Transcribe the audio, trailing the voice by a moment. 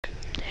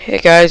Hey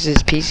guys,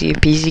 it's PC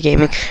of PC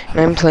Gaming, and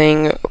I'm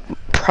playing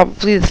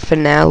probably the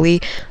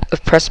finale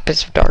of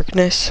Precipice of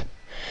Darkness.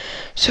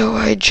 So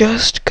I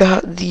just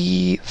got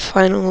the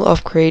final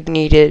upgrade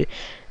needed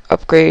for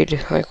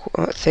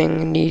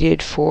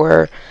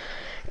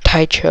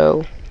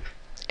Taicho,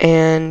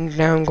 and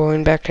now I'm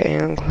going back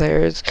to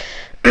Claire's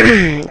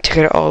to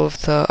get all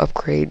of the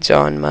upgrades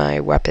on my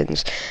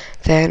weapons.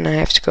 Then I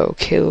have to go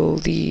kill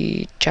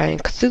the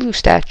giant Cthulhu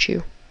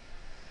statue.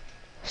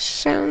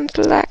 Sounds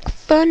like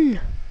fun.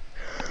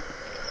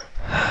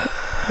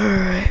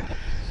 Alright.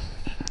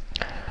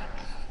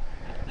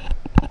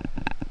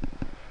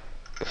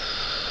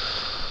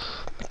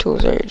 My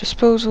tools are at your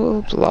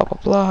disposal, blah blah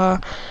blah.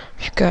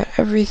 You've got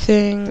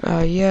everything,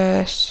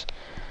 yes.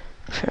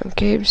 Found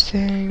Gabe's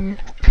thing.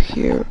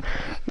 Pure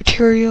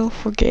material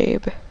for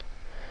Gabe.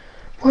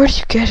 Where did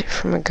you get it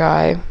from a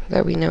guy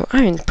that we know?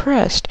 I'm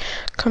impressed.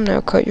 Come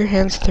now, cut your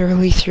hands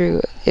thoroughly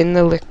through in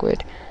the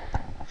liquid.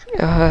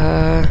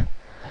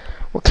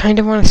 We're kind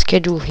of on a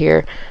schedule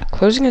here.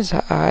 Closing his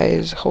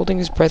eyes, holding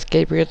his breath,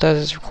 Gabriel does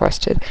as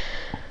requested.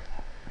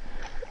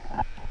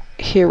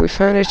 Here, we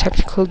found a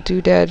technical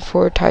doodad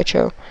for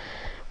Taicho.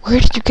 Where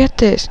did you get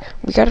this?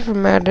 We got it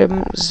from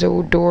Madame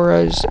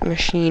Zodora's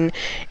machine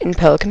in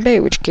Pelican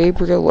Bay, which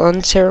Gabriel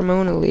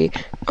unceremonially...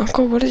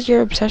 Uncle, what is your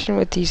obsession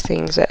with these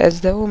things?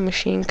 As though a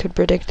machine could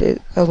predict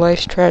a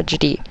life's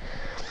tragedy.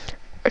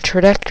 A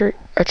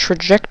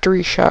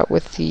trajectory shot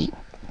with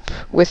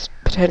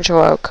potential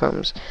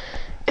outcomes.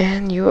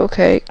 And you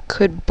okay?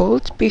 Could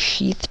bullets be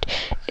sheathed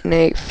in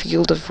a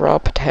field of raw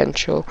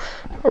potential,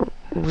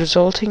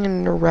 resulting in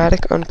an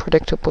erratic,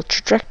 unpredictable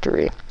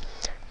trajectory?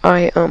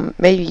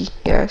 Maybe,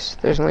 yes.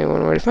 There's only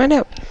one way to find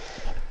out.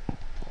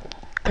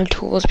 Our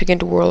tools begin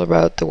to whirl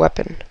about the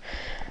weapon.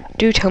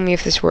 Do tell me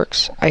if this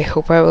works. I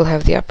hope I will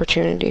have the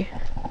opportunity.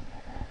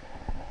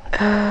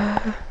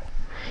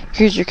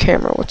 Here's your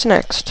camera. What's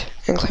next?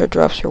 And Claire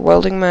drops your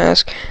welding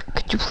mask.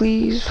 Could you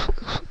place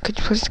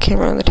the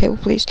camera on the table,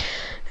 please?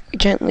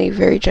 Gently,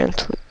 very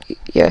gently.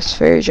 Yes,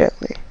 very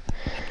gently.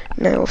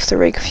 Now, with the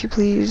rake, if you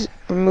please.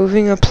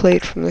 Removing a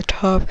plate from the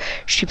top,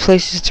 she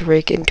places the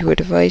rake into a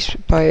device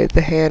by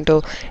the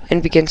handle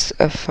and begins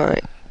to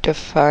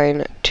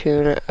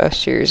fine-tune a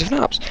series of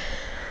knobs.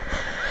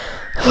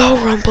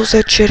 Low rumbles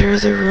that jitter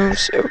the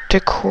room's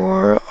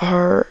decor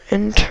are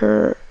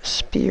interspersed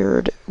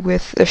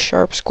with the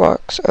sharp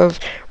squawks of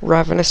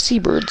ravenous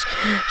seabirds.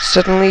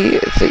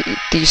 Suddenly,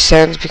 these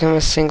sounds become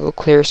a single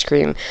clear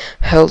scream,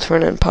 held for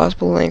an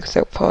impossible length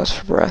without pause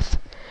for breath.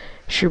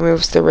 She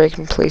removes the rake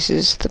and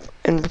replaces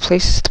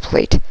the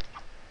plate.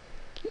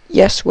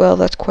 Yes, well,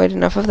 that's quite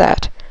enough of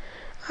that.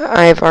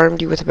 I have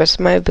armed you with the best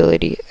of my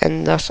ability,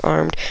 and thus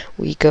armed,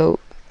 we go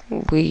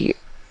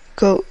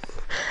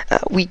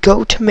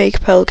to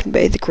make Pelican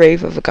Bay the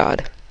grave of a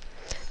god.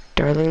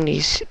 Darling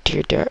niece,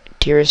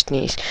 dearest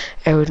niece,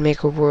 I would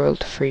make a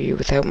world for you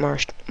without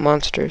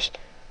monsters.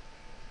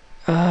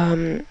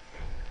 Alright,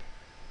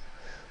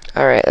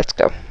 let's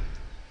go.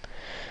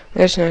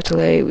 There's no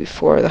delay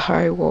before the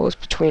high walls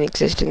between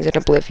existence and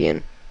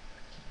oblivion.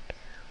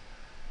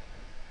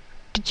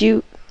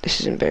 This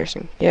is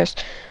embarrassing. Yes,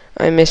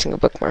 I'm missing a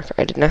bookmark.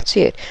 I did not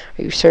see it.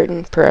 Are you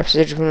certain? Perhaps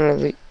there's one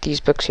of these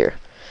books here.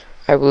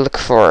 I will look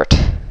for it.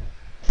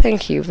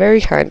 Thank you.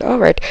 Very kind.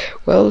 Alright.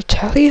 Well,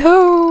 tally-ho!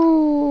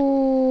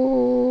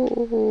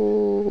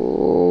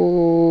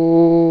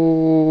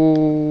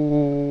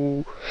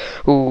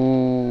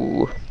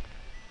 Ooh.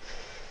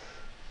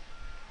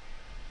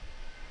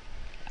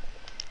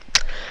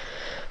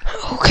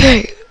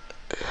 Okay.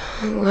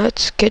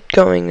 Let's get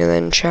going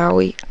then, shall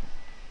we?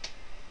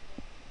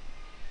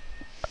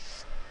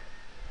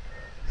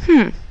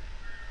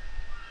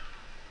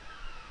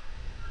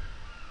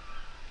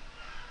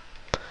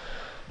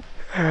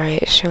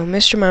 Alright, so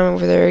Mr. Mime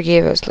over there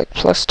gave us like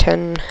plus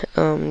 10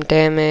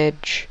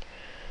 damage,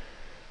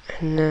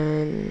 and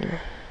then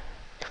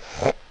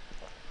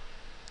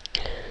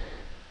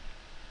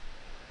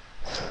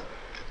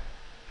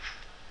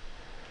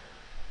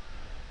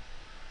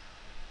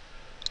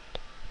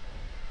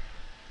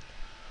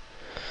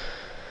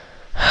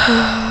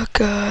oh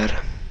god.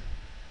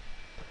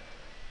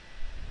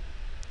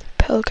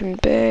 Pelican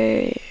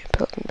Bay,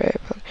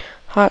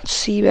 hot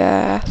sea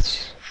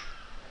baths.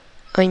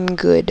 I'm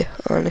good,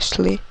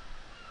 honestly.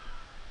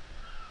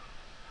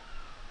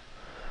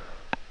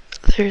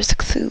 There's the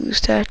Cthulhu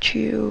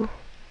statue.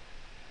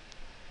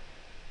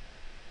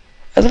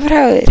 I love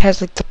how it has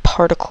like the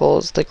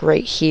particles like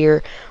right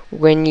here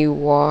when you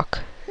walk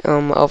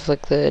of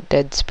like the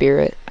dead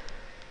spirit.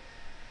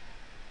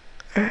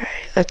 Alright,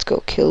 let's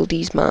go kill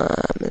these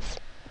moms.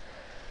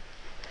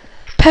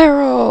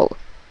 Peril!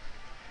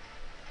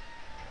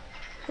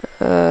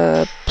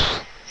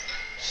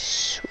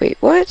 Wait,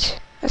 what?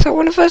 I thought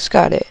one of us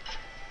got it.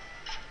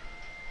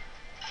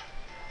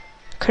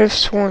 Could have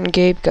sworn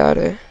Gabe got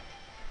it.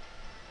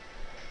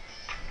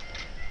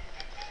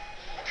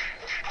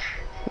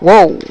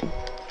 Whoa!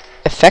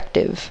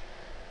 Effective.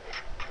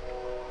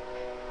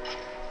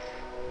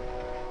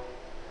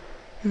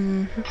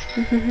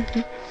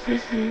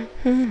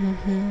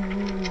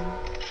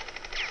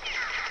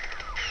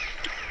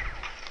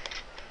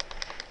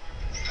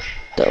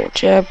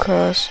 jab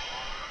cross.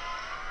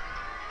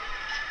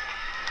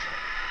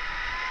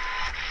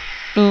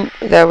 Ooh,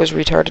 that was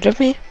retarded of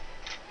me.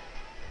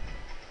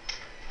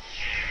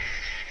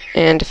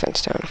 And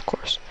defense down, of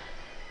course.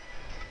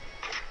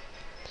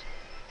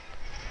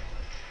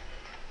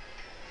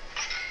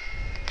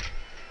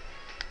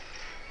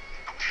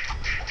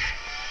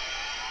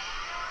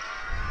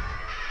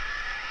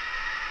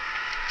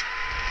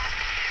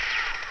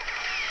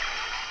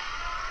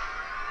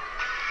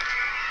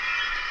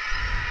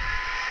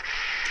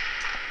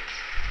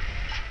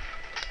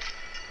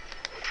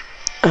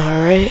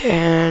 Alright,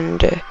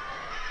 and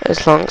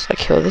as long as I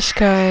kill this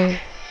guy,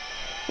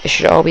 they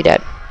should all be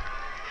dead.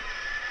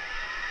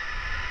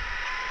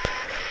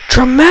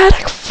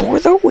 Dramatic for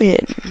the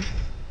win!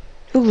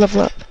 Ooh,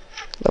 level up.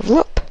 Level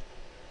up.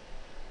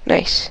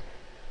 Nice.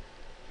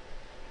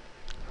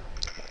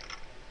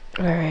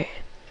 Alright.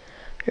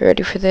 You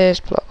ready for this?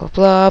 Blah, blah,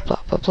 blah, blah,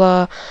 blah,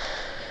 blah.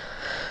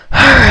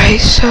 Alright,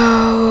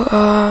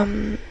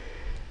 so,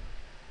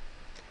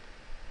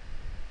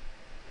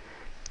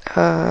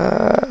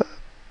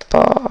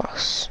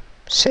 boss.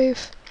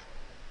 Save.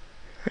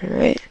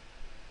 Alright.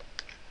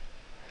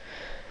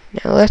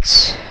 Now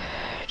let's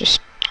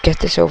just get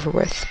this over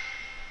with.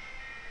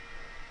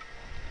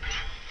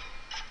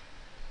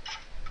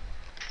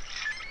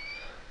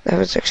 That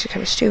was actually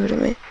kind of stupid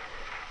of me.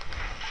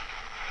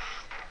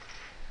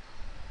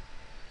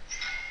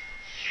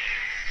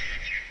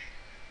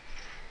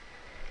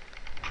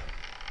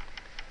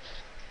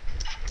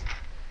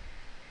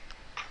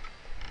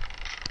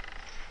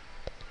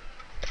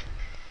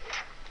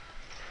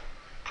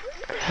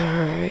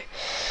 Alright.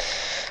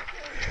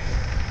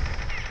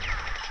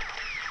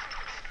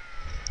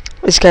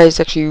 This guy is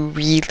actually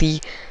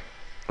really,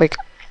 like,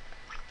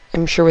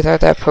 I'm sure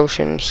without that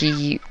potion,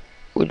 he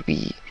would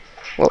be,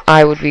 well,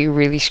 I would be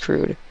really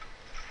screwed.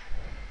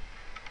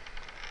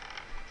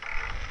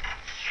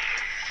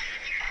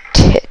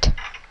 Tit.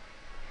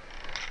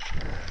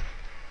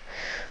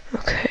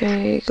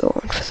 Okay, go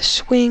on for the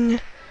swing.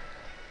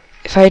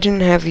 If I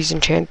didn't have these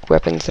enchanted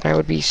weapons, then I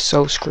would be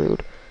so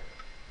screwed.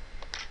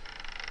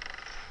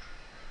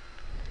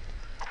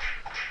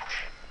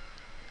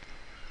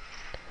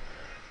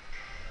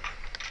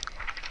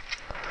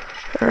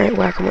 Alright,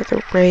 whack him with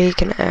a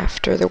rake, and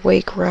after the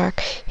wake rack,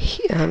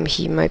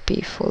 he might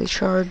be fully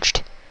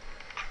charged.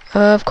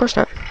 Of course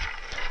not.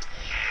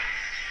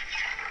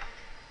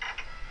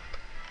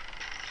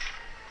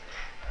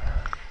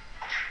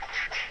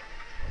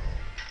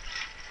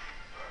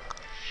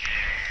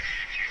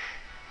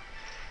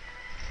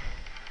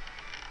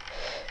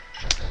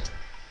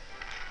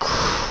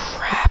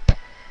 Crap.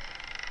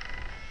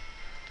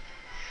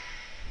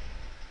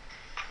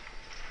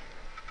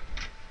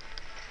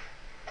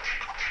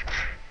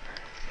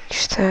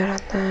 Use that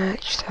on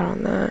that, use that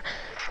on that.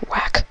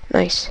 Whack.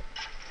 Nice.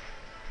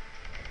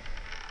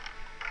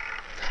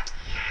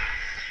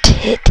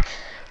 Tit.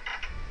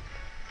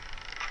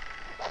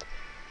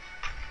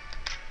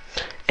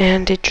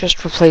 And it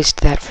just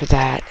replaced that for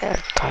that.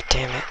 God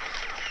damn it.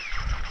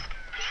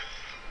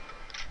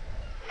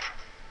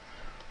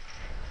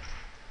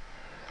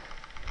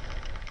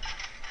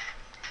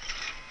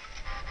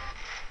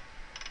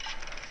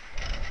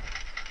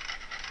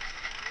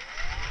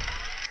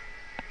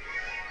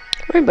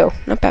 Rainbow,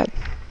 not bad.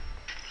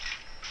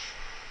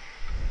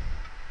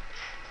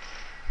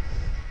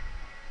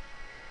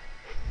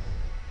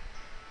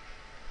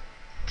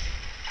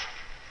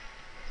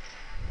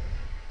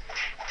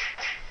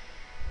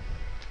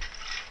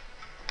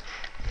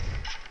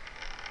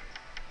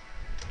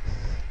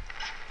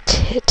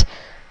 Tit.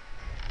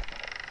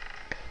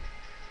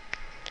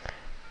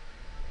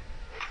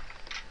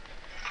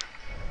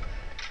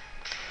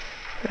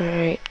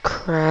 Alright,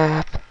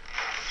 crap.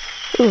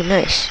 Ooh,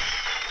 nice.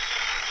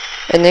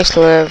 And they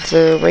still have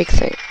the rake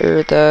thing,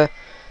 or the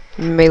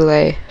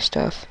melee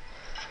stuff.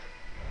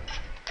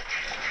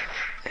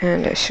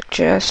 And I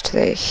suggest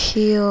they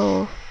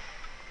heal.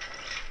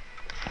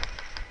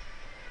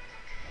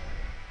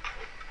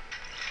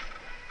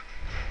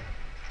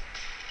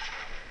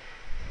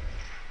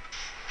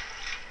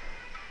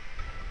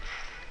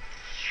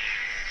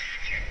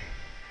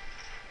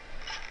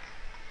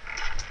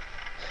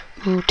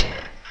 Oot.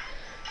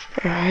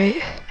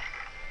 Alright.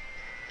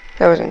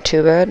 That wasn't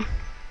too bad.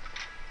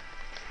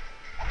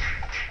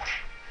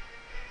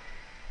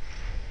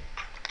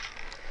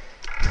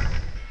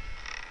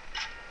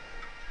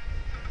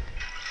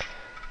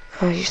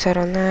 Oh, use that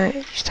on that,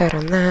 use that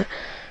on that.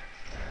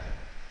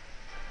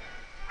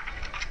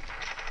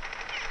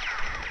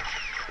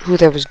 Ooh,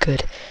 that was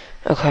good.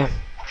 Okay.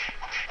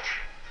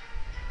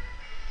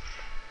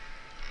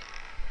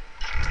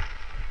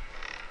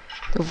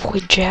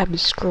 Avoid jab,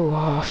 screw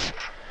off.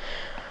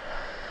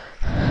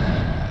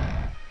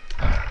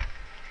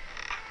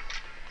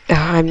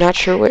 I'm not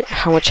sure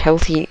how much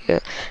health he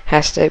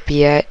has to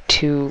be at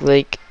to,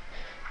 like,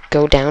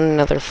 go down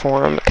another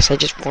form, because I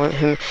just want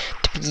him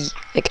to be,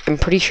 like, I'm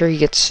pretty sure he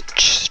gets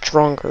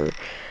stronger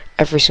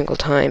every single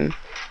time.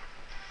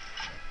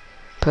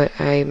 But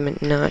I'm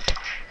not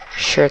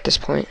sure at this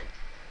point.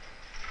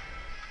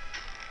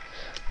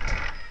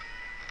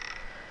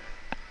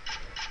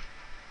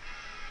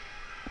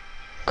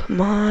 Come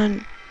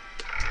on.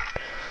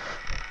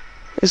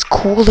 His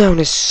cooldown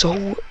is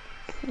so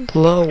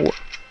low.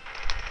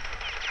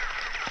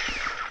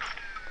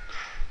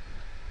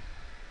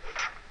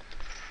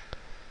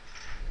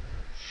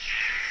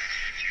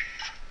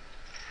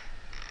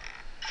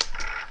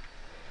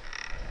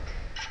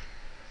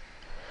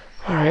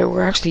 Alright,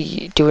 we're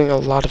actually doing a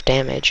lot of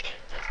damage.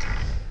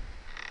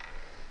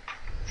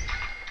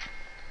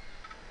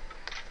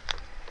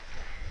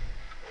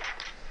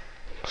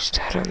 Use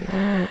that on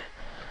that.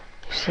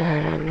 Use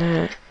that on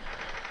that.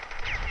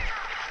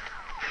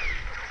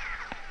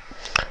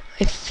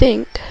 I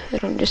think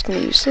that I'm just gonna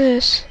use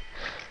this,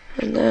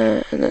 and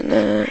that, and then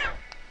that.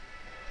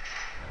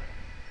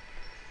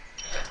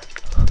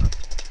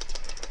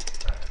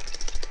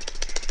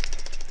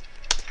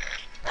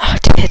 Oh,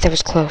 damn it, that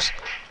was close.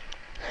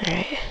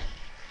 Alright.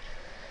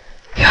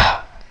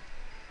 Yeah.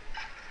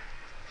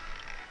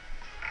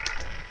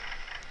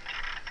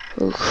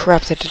 Oh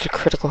crap, that did a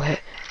critical hit.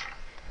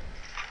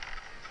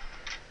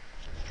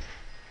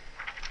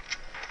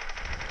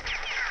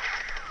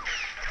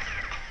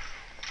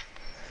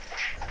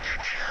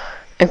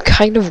 I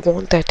kind of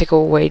want that to go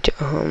away to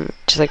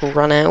like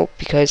run out,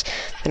 because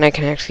then I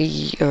can actually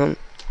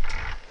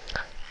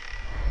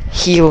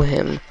heal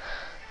him.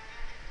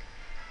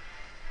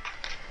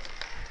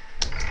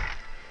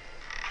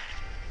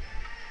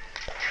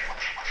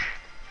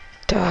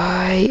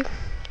 Die.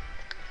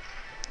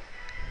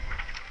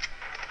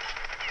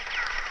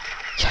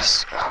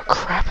 Yes. Oh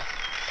crap.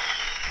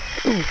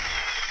 Ooh.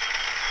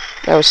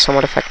 That was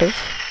somewhat effective.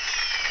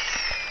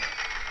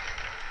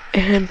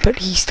 But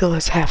he still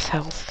has half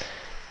health.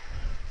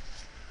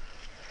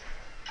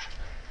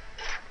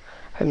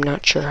 I'm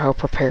not sure how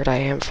prepared I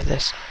am for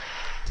this.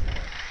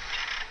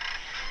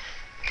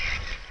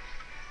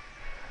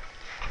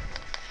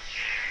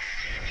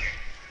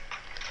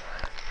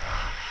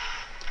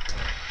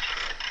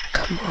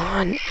 Come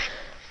on.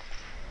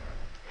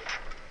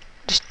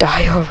 Just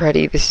die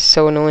already. This is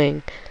so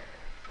annoying.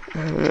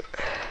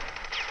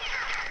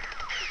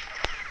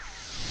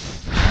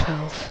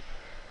 Health.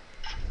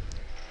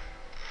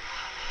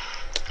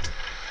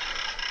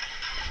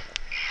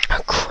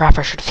 Oh crap,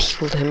 I should have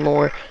healed him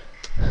more.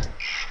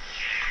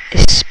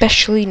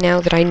 Especially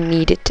now that I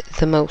need it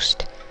the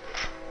most.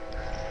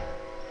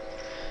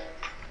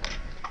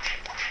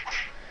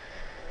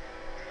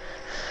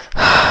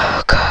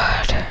 Oh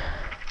god.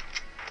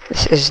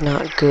 This is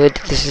not good.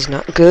 This is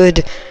not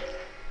good.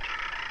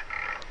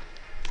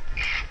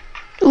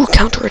 Ooh,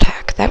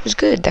 counterattack. That was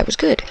good. That was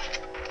good.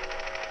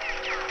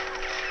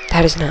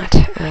 That is not.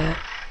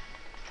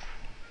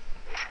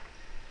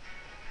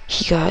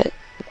 He got...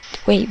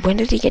 Wait, when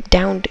did he get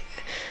down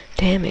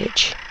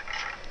damage?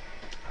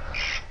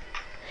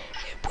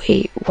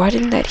 Wait, why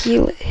didn't that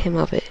heal him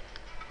of it?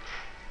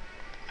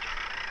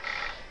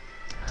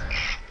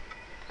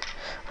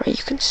 Alright,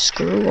 you can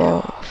screw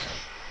off.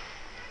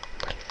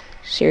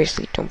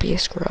 Seriously, don't be a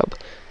scrub.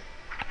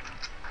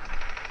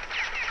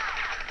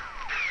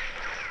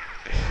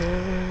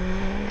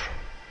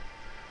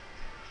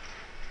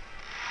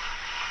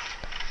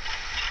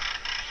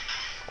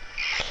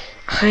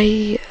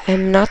 I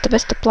am not the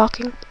best at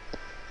blocking.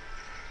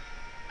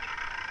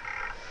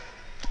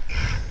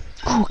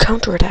 Ooh,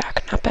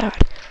 counterattack, not bad.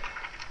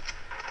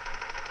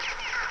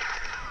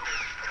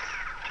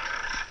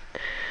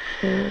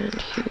 And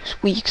use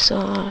weak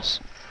sauce.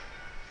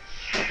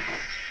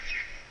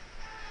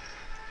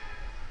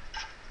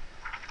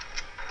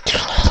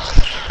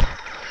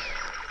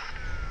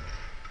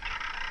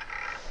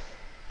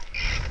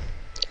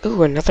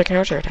 Ooh, another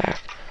counterattack.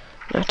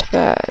 Not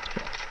bad.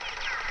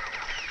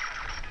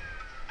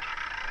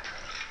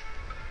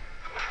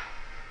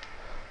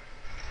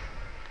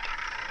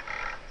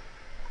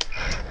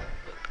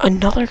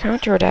 Another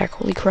counterattack,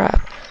 holy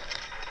crap.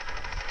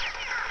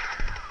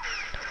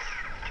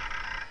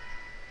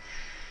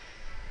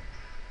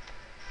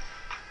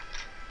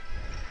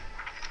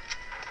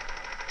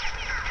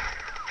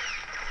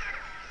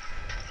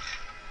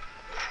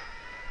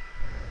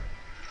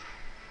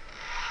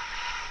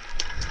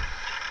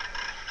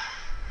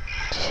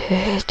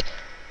 Shit.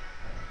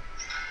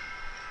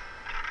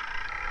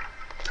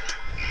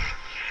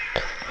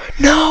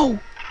 No!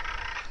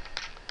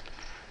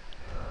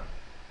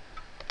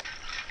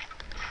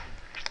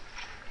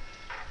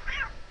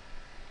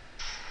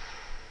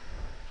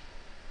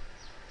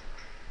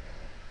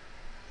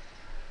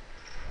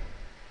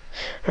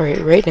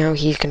 Alright, right now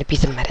he's gonna be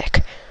the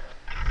medic.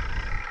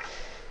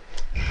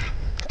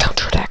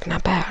 Counterattack,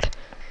 not bad.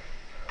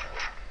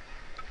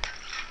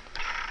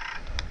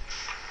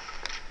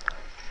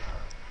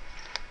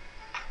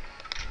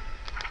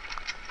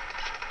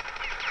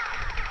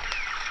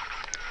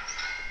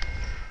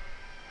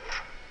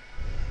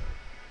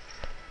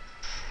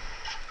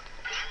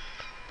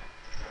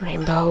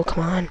 Rainbow,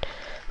 come on.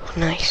 Oh,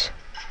 nice.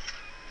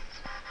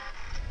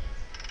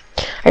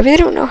 I really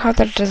don't know how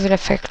that doesn't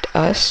affect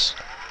us,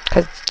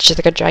 because it's just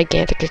like a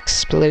gigantic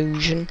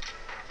explosion.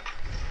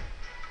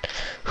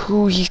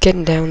 Ooh, he's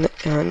getting down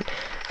on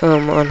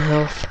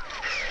health.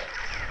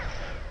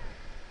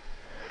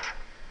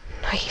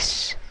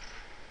 Nice.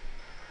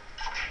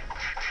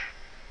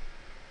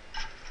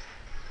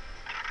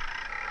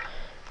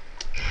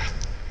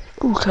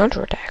 Ooh,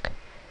 counterattack.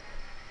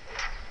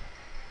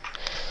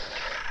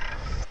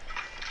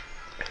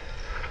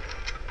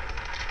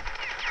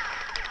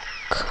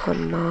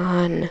 Come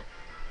on.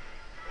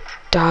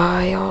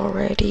 Die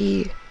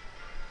already.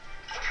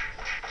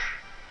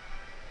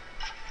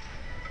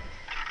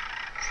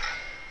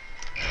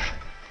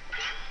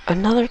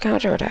 Another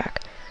counterattack.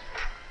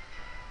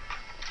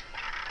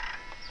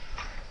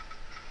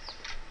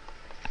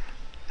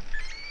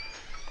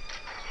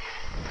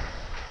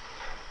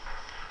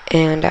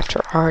 And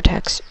after our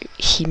attacks,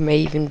 he may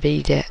even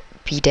be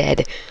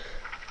dead.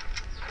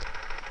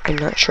 I'm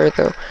not sure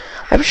though.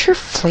 I'm sure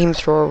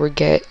flamethrower would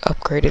get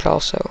upgraded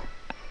also.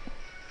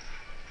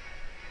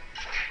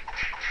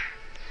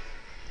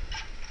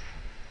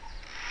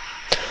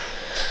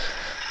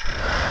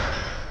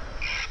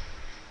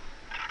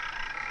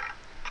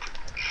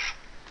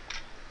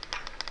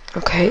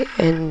 Okay,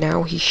 and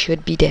now he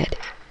should be dead.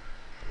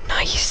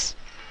 Nice.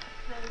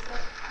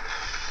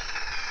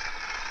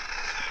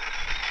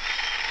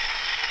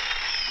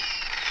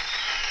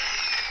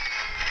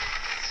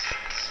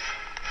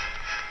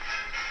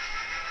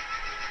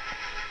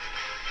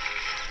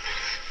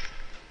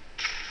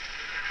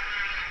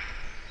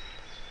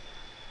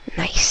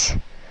 Nice.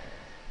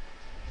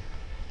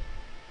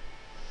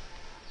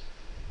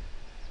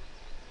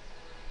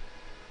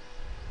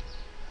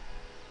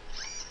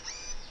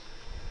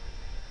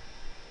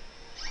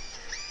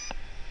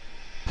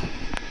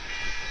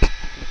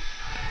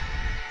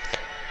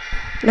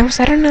 Now, is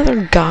that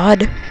another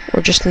god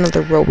or just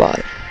another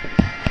robot?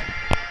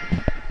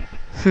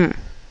 Now,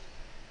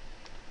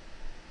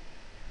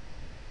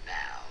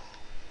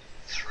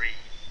 3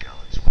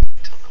 gods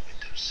wait on the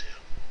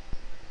windowsill,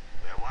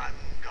 where one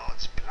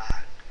god's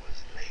blood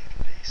was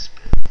lately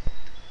spilled,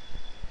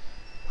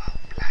 while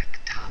black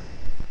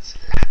tongues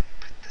lap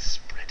the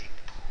spreading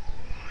pool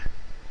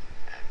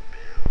and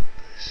build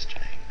the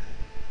strength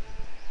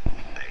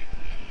they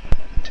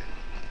need to.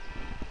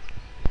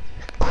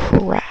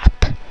 Crap.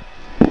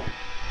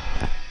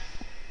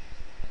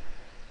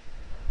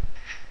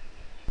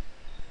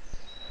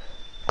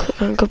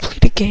 Click on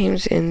completed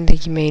games in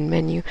the main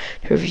menu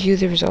to review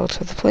the results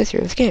of the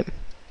playthrough of the game.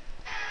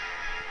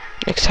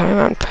 Next time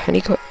on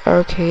Penny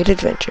Arcade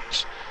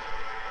Adventures.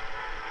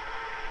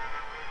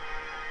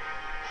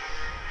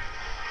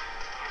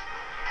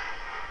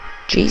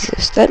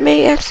 Jesus, that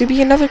may actually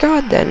be another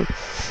god then.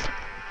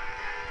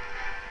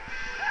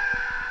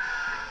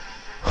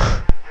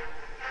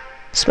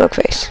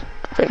 Smokeface.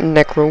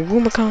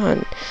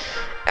 Necrowomicon.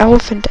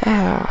 Elephant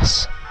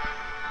ass.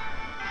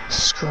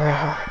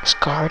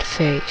 Scarred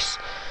face.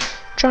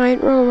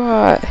 Giant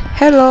robot.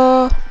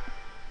 Hello.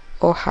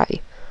 Oh, hi.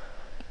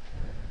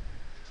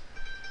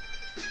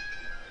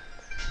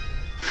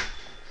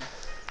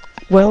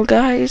 Well,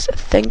 guys,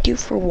 thank you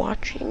for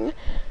watching.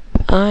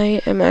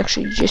 I am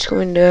actually just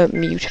going to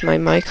mute my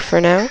mic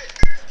for now.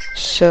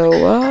 So,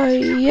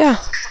 yeah.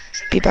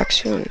 Be back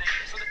soon.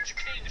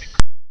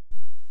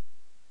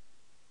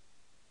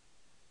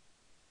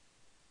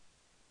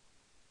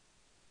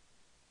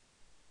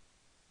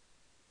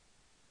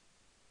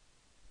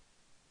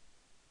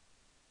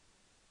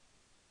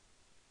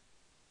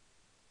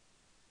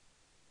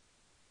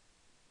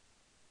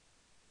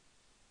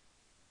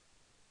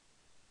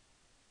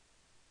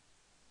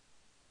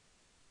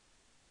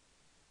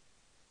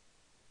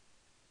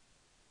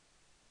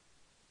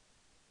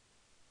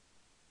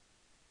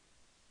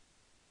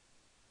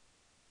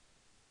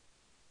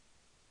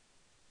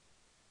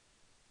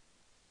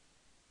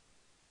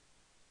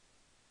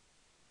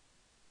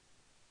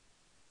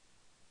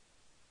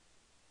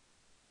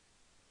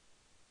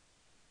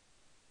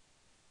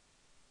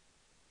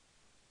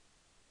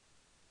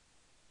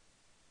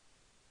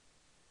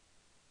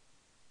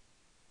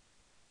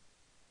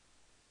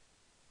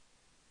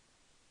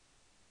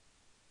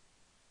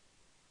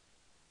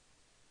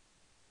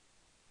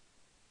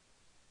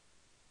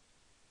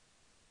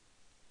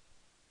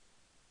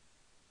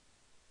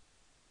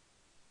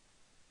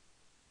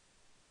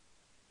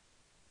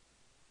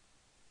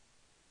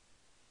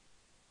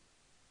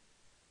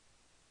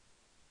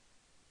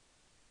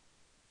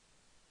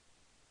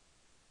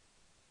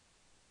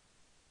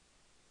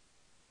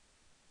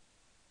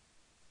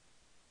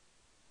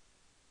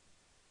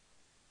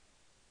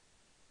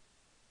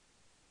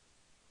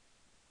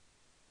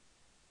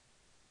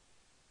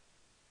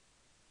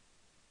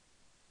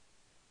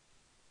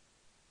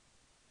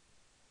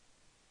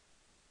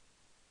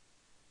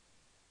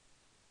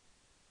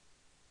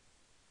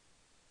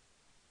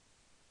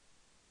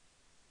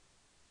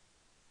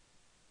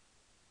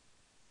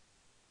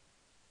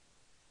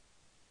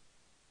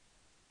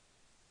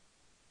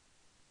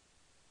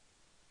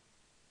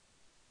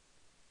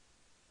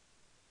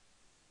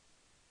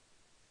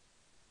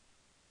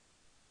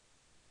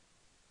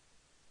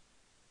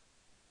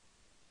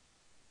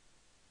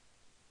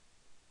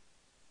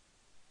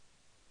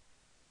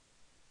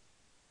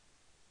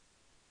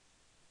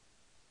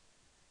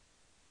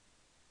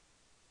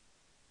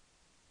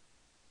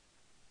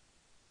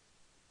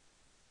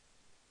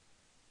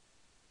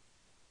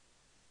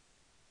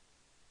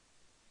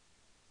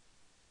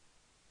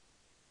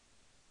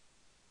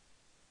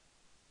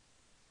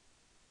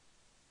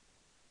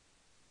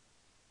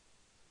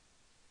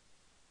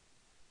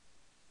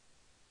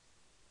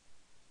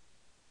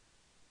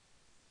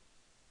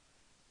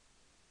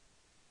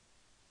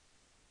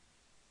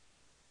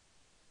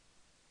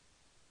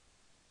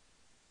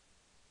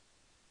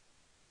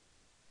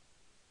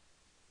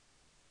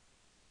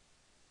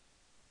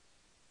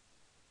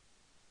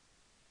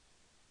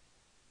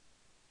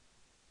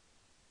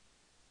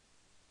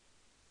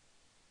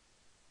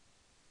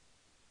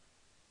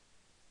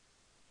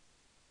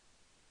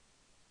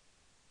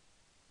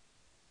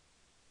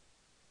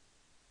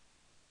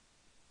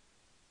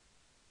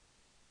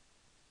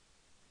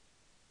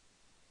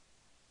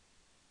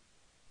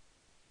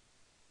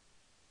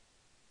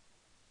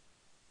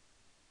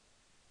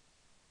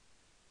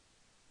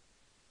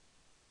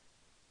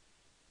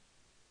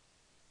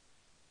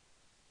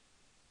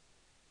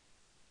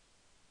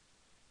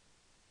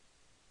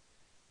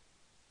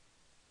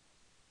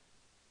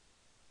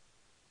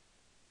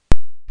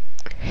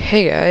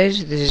 Hey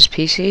guys, this is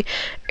PC,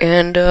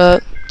 and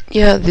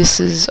yeah, this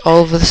is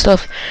all of the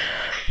stuff.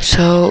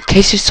 So,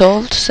 case is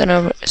solved, 7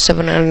 out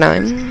of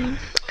 9.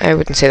 I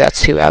wouldn't say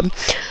that's too bad.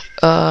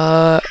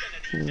 Uh,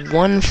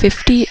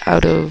 150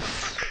 out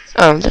of,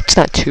 oh, that's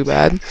not too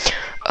bad.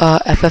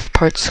 FF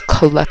parts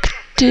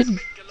collected,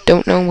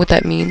 don't know what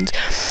that means.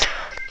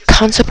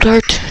 Concept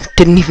art,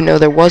 didn't even know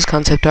there was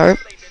concept art.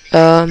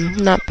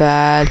 Not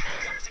bad.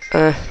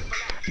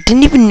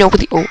 Didn't even know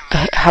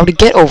how to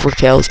get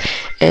overkills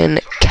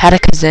and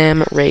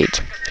Cataclysm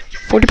raids.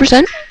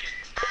 40%?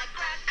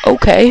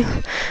 Okay.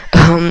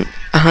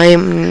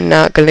 I'm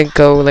not gonna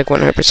go like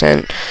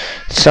 100%.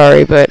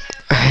 Sorry, but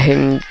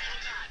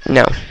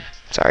no.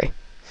 Sorry.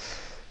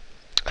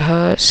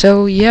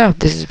 So yeah,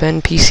 this has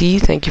been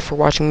PC. Thank you for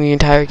watching the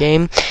entire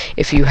game.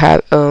 If you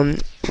have,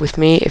 with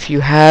me, if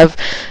you have,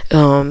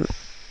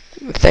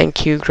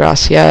 thank you,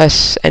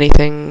 gracias,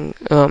 anything.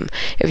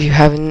 If you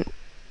haven't,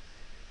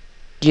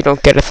 you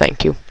don't get a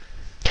thank you.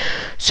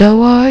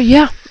 So,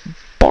 yeah.